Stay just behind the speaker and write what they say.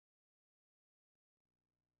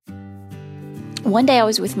one day I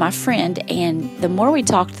was with my friend, and the more we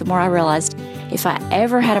talked, the more I realized if I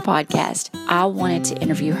ever had a podcast, I wanted to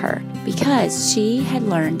interview her because she had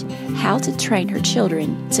learned how to train her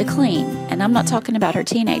children to clean. And I'm not talking about her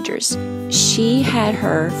teenagers. She had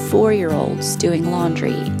her 4-year-olds doing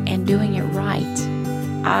laundry and doing it right.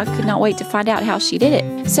 I could not wait to find out how she did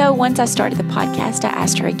it. So once I started the podcast, I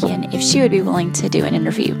asked her again if she would be willing to do an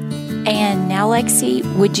interview. And now, Lexi,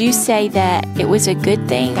 would you say that it was a good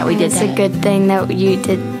thing that we did that? It's a good thing that you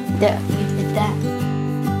did that.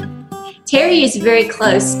 Terry is very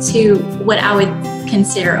close to what I would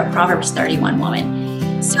consider a Proverbs 31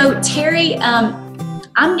 woman. So, Terry,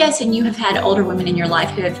 I'm guessing you have had older women in your life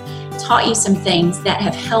who have taught you some things that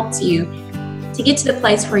have helped you to get to the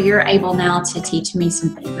place where you're able now to teach me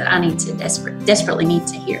some things that I need to desperately need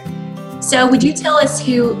to hear. So, would you tell us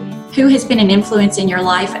who has been an influence in your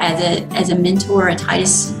life as a mentor, a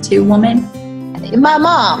Titus 2 woman? My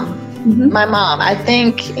mom. Mm-hmm. My mom. I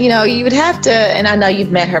think, you would have to, and I know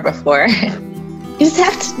you've met her before, you just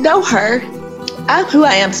have to know her. I'm who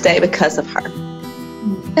I am today because of her.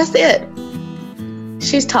 That's it.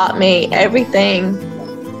 She's taught me everything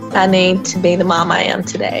I need to be the mom I am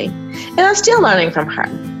today. And I'm still learning from her.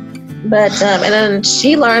 But, and then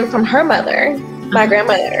she learned from her mother, my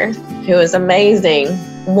grandmother, who is an amazing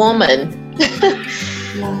woman.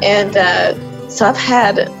 And so I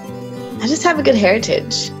just have a good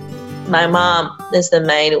heritage. My mom is the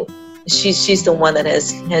main, she's the one that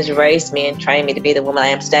has raised me and trained me to be the woman I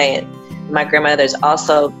am today. And my grandmother's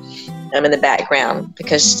also in the background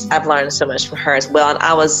because I've learned so much from her as well. And I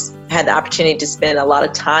had the opportunity to spend a lot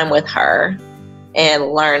of time with her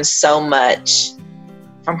and learn so much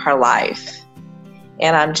from her life.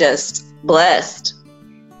 And I'm just blessed.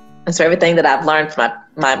 And so everything that I've learned from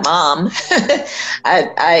my mom,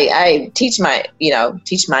 I teach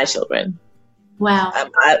my children. Wow.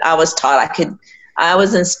 I was taught it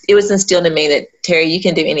was instilled in me that, Terry, you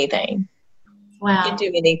can do anything. Wow. You can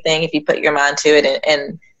do anything if you put your mind to it.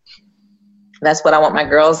 And that's what I want my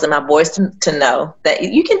girls and my boys to know, that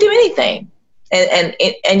you can do anything.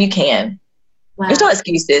 And you can. Wow. There's no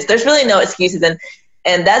excuses. There's really no excuses.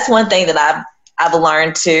 And that's one thing that I've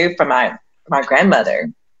learned too from my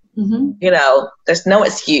grandmother. Mm-hmm. There's no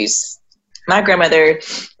excuse. My grandmother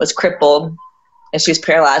was crippled and she was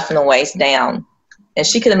paralyzed from the waist down. And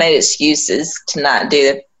she could have made excuses to not do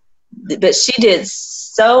it. But she did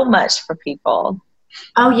so much for people.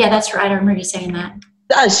 Oh, yeah, that's right. I remember you saying that.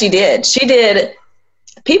 Oh, she did. There are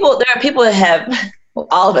people that have, well,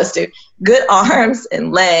 all of us do, good arms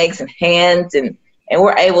and legs and hands, and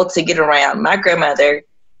we're able to get around. My grandmother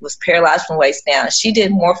was paralyzed from the waist down. She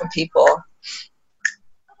did more for people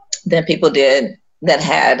than people did that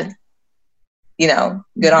had,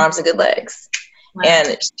 good arms and good legs. Wow.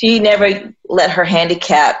 And she never let her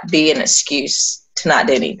handicap be an excuse to not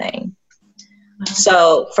do anything. Wow.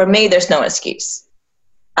 So for me, there's no excuse.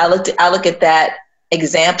 I look at that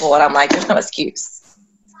example and I'm like, there's no excuse.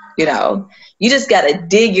 You just got to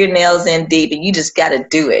dig your nails in deep and you just got to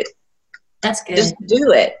do it. That's good. Just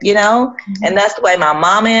do it, Mm-hmm. And that's the way my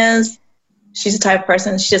mom is. She's the type of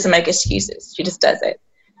person, she doesn't make excuses. She just does it.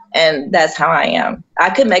 And that's how I am. I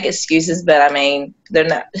could make excuses, but I mean, they're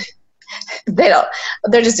not,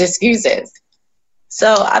 they're just excuses.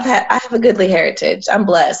 So I have a goodly heritage. I'm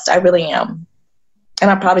blessed. I really am.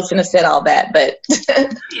 And I probably shouldn't have said all that, but.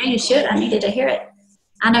 Yeah, you should. I needed to hear it.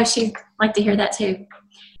 I know she'd like to hear that too.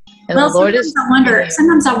 And well, sometimes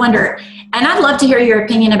I wonder, and I'd love to hear your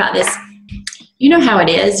opinion about this. You know how it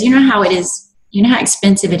is. You know how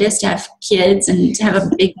expensive it is to have kids and to have a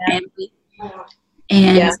big family.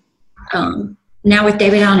 And now with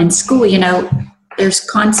David on in school, there's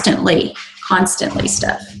constantly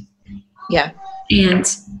stuff. Yeah. And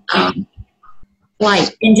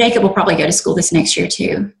and Jacob will probably go to school this next year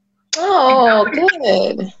too. Oh,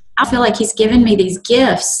 good. I feel like he's given me these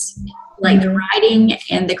gifts, like the writing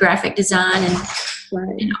and the graphic design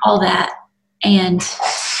and all that. And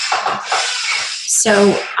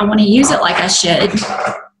so I want to use it like I should.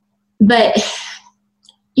 But,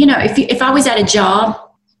 if I was at a job,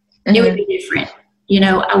 it would be different.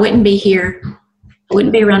 I wouldn't be here. I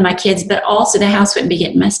wouldn't be around my kids, but also the house wouldn't be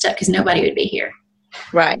getting messed up because nobody would be here.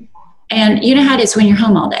 Right. And you know how it is when you're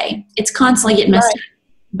home all day. It's constantly getting messed up.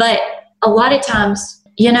 But a lot of times,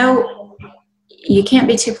 you can't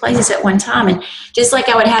be two places at one time. And just like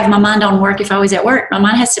I would have my mind on work if I was at work, my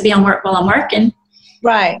mind has to be on work while I'm working.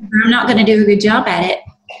 Right. Or I'm not going to do a good job at it.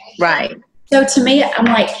 Right. So to me, I'm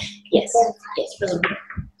like, yes, really good.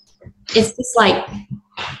 It's just like,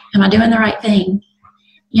 am I doing the right thing?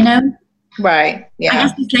 Right. Yeah. I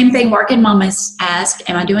guess the same thing working mamas ask,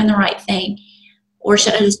 am I doing the right thing? Or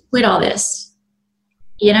should I just quit all this?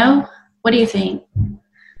 You know, what do you think?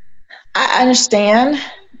 I understand,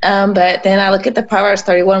 but then I look at the Proverbs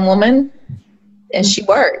 31 woman, and she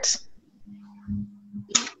worked.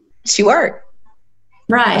 She worked.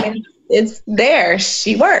 Right. I mean, it's there.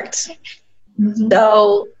 She worked. Mm-hmm.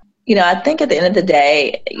 So, I think at the end of the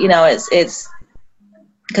day, it's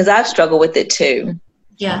because I've struggled with it too.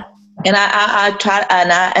 Yeah. And I try,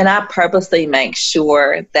 and I purposely make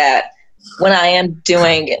sure that when I am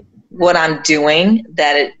doing what I'm doing,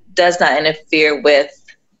 that it does not interfere with,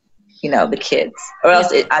 the kids, or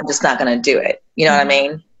else I'm just not going to do it. You know what I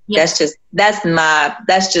mean? Yeah.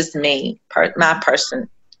 That's just me, my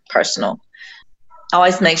personal. I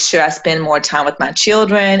always make sure I spend more time with my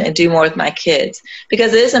children and do more with my kids,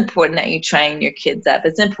 because it is important that you train your kids up.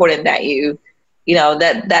 It's important that you,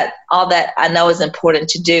 that all that I know is important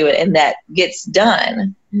to do, and that gets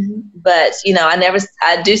done. Mm-hmm. But,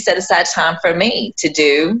 I do set aside time for me to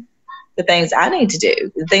do the things I need to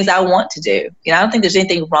do, the things I want to do. I don't think there's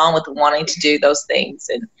anything wrong with wanting to do those things.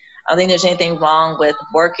 And I don't think there's anything wrong with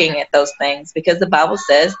working at those things, because the Bible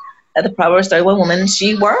says that the Proverbs 31 woman,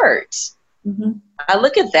 she worked. Mm-hmm. I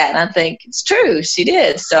look at that and I think it's true. She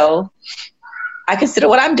did. So I consider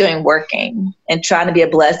what I'm doing working, and trying to be a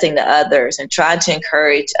blessing to others and trying to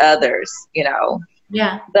encourage others,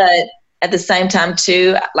 Yeah. But at the same time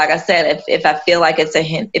too, like I said, if I feel like if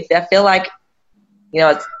I feel like,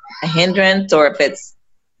 it's a hindrance, or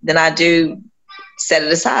then I do set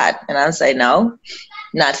it aside and I say, no,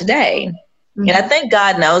 not today. Mm-hmm. And I think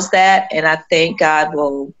God knows that. And I think God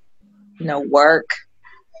will, work,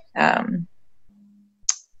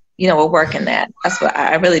 we'll work in that. That's what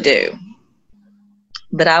I really do.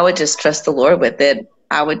 But I would just trust the Lord with it.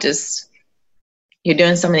 You're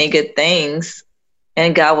doing so many good things,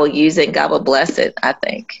 and God will use it and God will bless it, I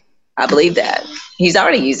think. I believe that. He's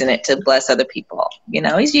already using it to bless other people.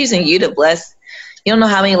 He's using you to bless. You don't know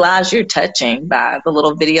how many lives you're touching by the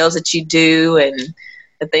little videos that you do and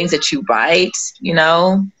the things that you write,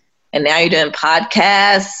 and now you're doing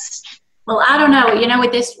podcasts. Well, I don't know,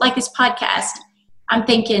 with this podcast, I'm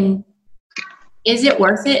thinking, is it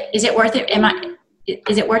worth it? Is it worth it?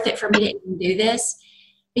 Is it worth it for me to even do this?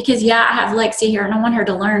 Because I have Lexi here and I want her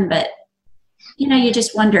to learn, but you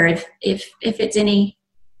just wonder if it's any.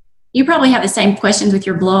 You probably have the same questions with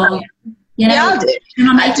your blog. Yeah, I do.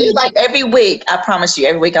 I do, like every week. I promise you,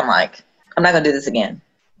 every week I'm like, I'm not gonna do this again.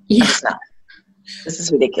 Yeah. I'm just not. This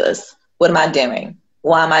is ridiculous. What am I doing?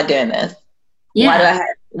 Why am I doing this? Yeah.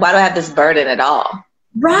 Why do I have this burden at all?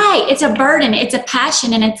 Right. It's a burden. It's a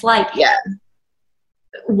passion, and it's like, yeah.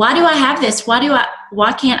 Why do I have this? Why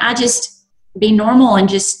can't I just be normal and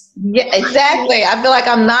just. Yeah, exactly. I feel like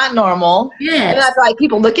I'm not normal. Yes. And I feel like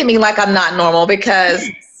people look at me like I'm not normal, because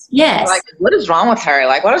yes. Like, what is wrong with her?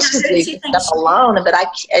 Like, why don't she just leave stuff alone? But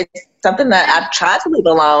it's something that I've tried to leave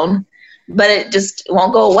alone, but it just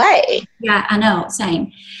won't go away. Yeah, I know.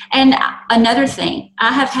 Same. And another thing,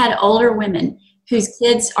 I have had older women whose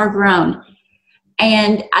kids are grown,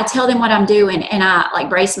 and I tell them what I'm doing, and I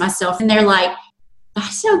brace myself, and they're like,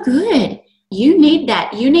 that's so good. You need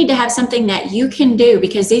that. You need to have something that you can do,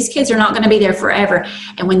 because these kids are not going to be there forever.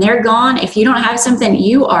 And when they're gone, if you don't have something,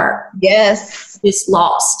 you are just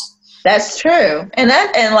lost. That's true. And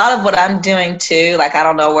a lot of what I'm doing too, like, I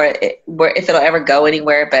don't know where if it'll ever go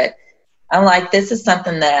anywhere, but I'm like, this is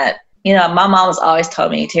something that, my mom has always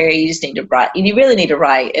told me, Terry, you just need to write. You really need to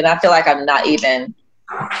write. And I feel like I'm not even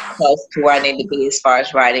close to where I need to be as far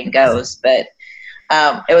as writing goes. But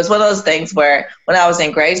it was one of those things where when I was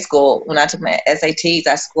in grade school, when I took my SATs,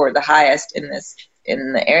 I scored the highest in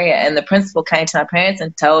the area. And the principal came to my parents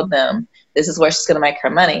and told them, this is where she's going to make her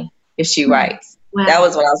money if she writes. Wow. That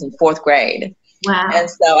was when I was in 4th grade. Wow. And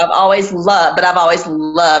so I've always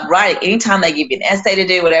loved writing. Anytime they give you an essay to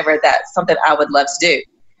do, whatever, that's something I would love to do.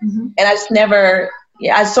 Mm-hmm. And I just never,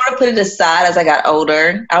 I sort of put it aside as I got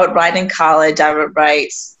older. I would write in college. I would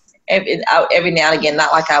write every now and again,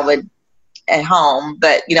 not like I would at home,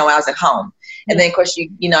 but, when I was at home. And then, of course, you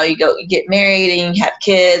get married and you have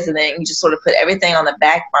kids, and then you just sort of put everything on the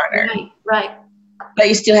back burner. Right. But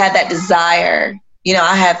you still have that desire.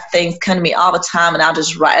 I have things come to me all the time, and I'll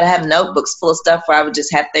just write. I have notebooks full of stuff where I would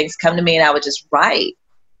just have things come to me, and I would just write.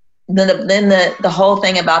 Then the whole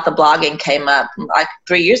thing about the blogging came up like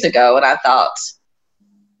 3 years ago, and I thought,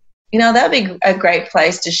 that would be a great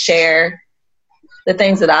place to share the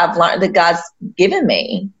things that I've learned, that God's given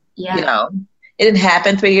me. Yeah. It didn't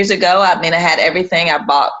happen 3 years ago. I mean, I had everything. I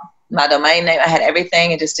bought my domain name. I had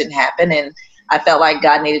everything. It just didn't happen. And I felt like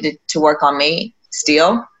God needed to work on me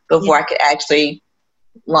still before I could actually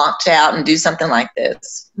launch out and do something like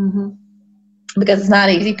this. Mm-hmm. Because it's not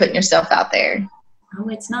easy putting yourself out there. Oh,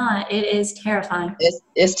 it's not. It is terrifying.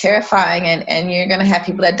 It's terrifying, and you're going to have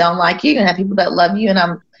people that don't like you. You're going to have people that love you, and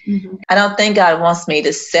I don't think God wants me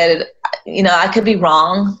to set it. I could be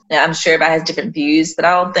wrong. I'm sure everybody has different views, but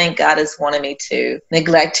I don't think God is wanting me to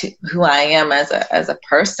neglect who I am as a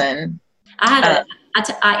person. I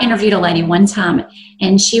interviewed a lady one time,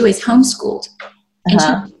 and she was homeschooled,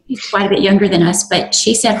 and she's quite a bit younger than us, but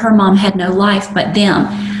she said her mom had no life but them,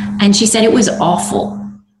 and she said it was awful.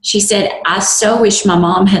 She said, I so wish my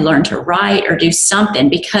mom had learned to write or do something,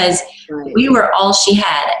 because we were all she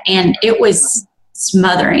had, and it was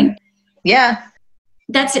smothering. Yeah.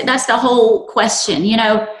 That's it. That's the whole question.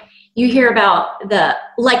 You hear about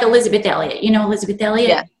like Elizabeth Elliot. Elizabeth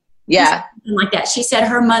Elliot? Yeah. Something like that. She said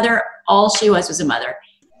her mother, all she was a mother.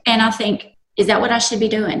 And I think, is that what I should be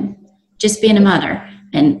doing? Just being a mother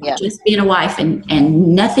and just being a wife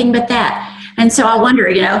and nothing but that. And so I wonder,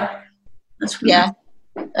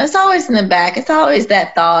 It's always in the back. It's always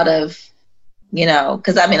that thought of,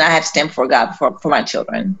 because I have to stand before God for my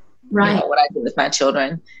children. Right. What I do with my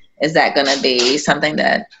children. Is that going to be something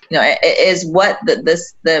that, is what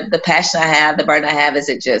the passion I have, the burden I have, is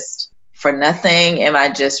it just for nothing? Am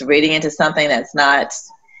I just reading into something that's not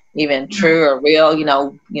even true or real?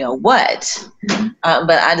 What?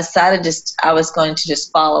 But I decided I was going to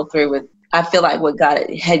just follow through with, I feel like what God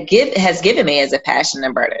has given me as a passion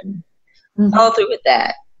and burden. Follow through with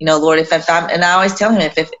that. Lord, if I'm, and I always tell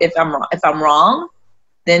him, if I'm wrong,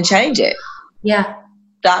 then change it. Yeah.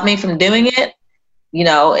 Stop me from doing it.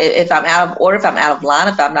 If I'm out of order, if I'm out of line,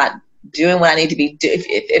 if I'm not doing what I need to be doing,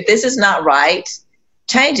 if this is not right,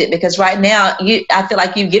 change it. Because right now, I feel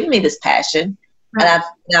like you've given me this passion, and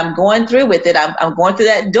I'm going through with it. I'm going through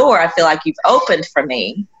that door. I feel like you've opened for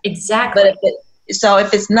me. Exactly. But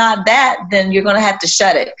if it's not that, then you're going to have to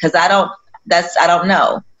shut it, because I don't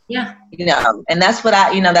know. Yeah. And that's what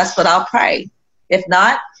that's what I'll pray. If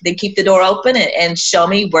not, then keep the door open and show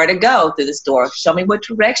me where to go through this door. Show me what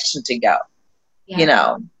direction to go.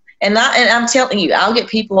 Yeah. And I'm telling you, I'll get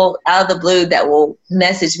people out of the blue that will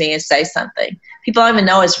message me and say something. People don't even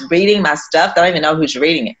know it's reading my stuff. They don't even know who's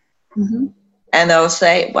reading it. Mm-hmm. And they'll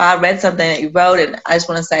say, well, I read something that you wrote, and I just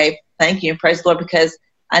want to say thank you and praise the Lord, because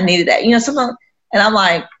I needed that. Something. And I'm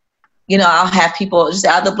like, I'll have people just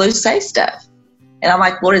out of the blue say stuff. And I'm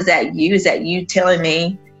like, Lord, is that you? Is that you telling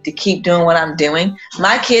me to keep doing what I'm doing?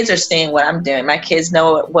 My kids are seeing what I'm doing. My kids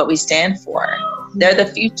know what we stand for. They're the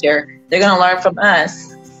future. They're going to learn from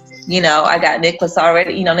us. I got Nicholas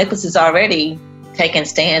already. Nicholas is already taking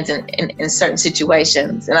stands in certain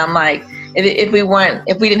situations. And I'm like, if we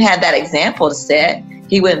didn't have that example to set,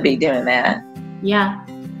 he wouldn't be doing that. Yeah.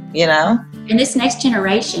 And this next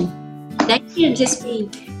generation, they can't just be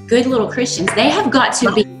good little Christians. They have got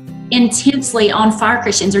to be intensely on fire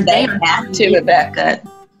Christians, or they have to, Rebecca.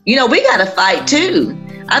 We got to fight too.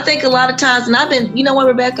 I think a lot of times, and I've been, what,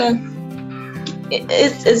 Rebecca?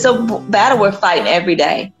 It's a battle we're fighting every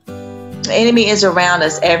day. The enemy is around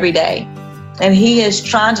us every day, and he is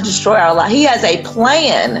trying to destroy our life. He has a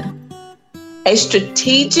plan, a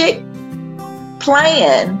strategic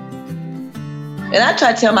plan. And I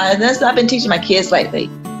try to tell I've been teaching my kids lately.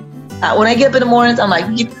 When I get up in the mornings, I'm like,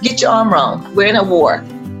 get your armor on. We're in a war.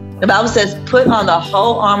 The Bible says, put on the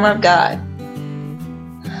whole armor of God.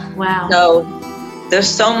 Wow. So there's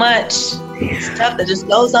so much stuff that just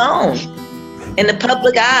goes on in the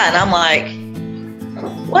public eye. And I'm like,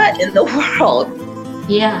 what in the world?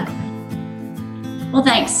 Yeah. Well,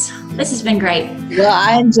 thanks. This has been great. Well,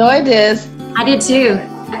 I enjoyed this. I did too.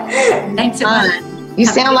 Thanks so much. You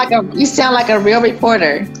sound like a real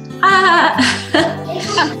reporter. Well,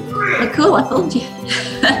 cool. I fooled you.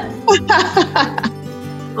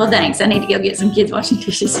 Well, thanks. I need to go get some kids washing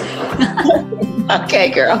dishes. Okay,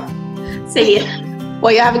 girl. See ya.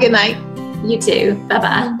 Well, you have a good night. You too.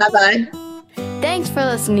 Bye-bye. Bye-bye. Thanks for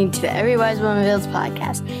listening to the Every Wise Woman Builds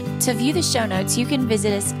podcast. To view the show notes, you can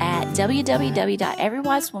visit us at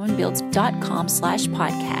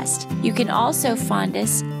www.everywisewomanbuilds.com/podcast. You can also find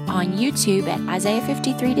us on YouTube at Isaiah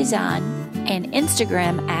 53 Design and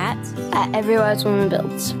Instagram at Every Wise Woman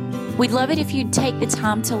Builds. We'd love it if you'd take the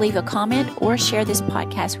time to leave a comment or share this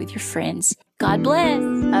podcast with your friends. God bless.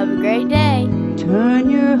 Have a great day. Turn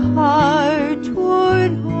your heart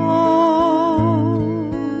toward home.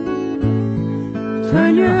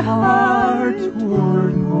 Turn your heart toward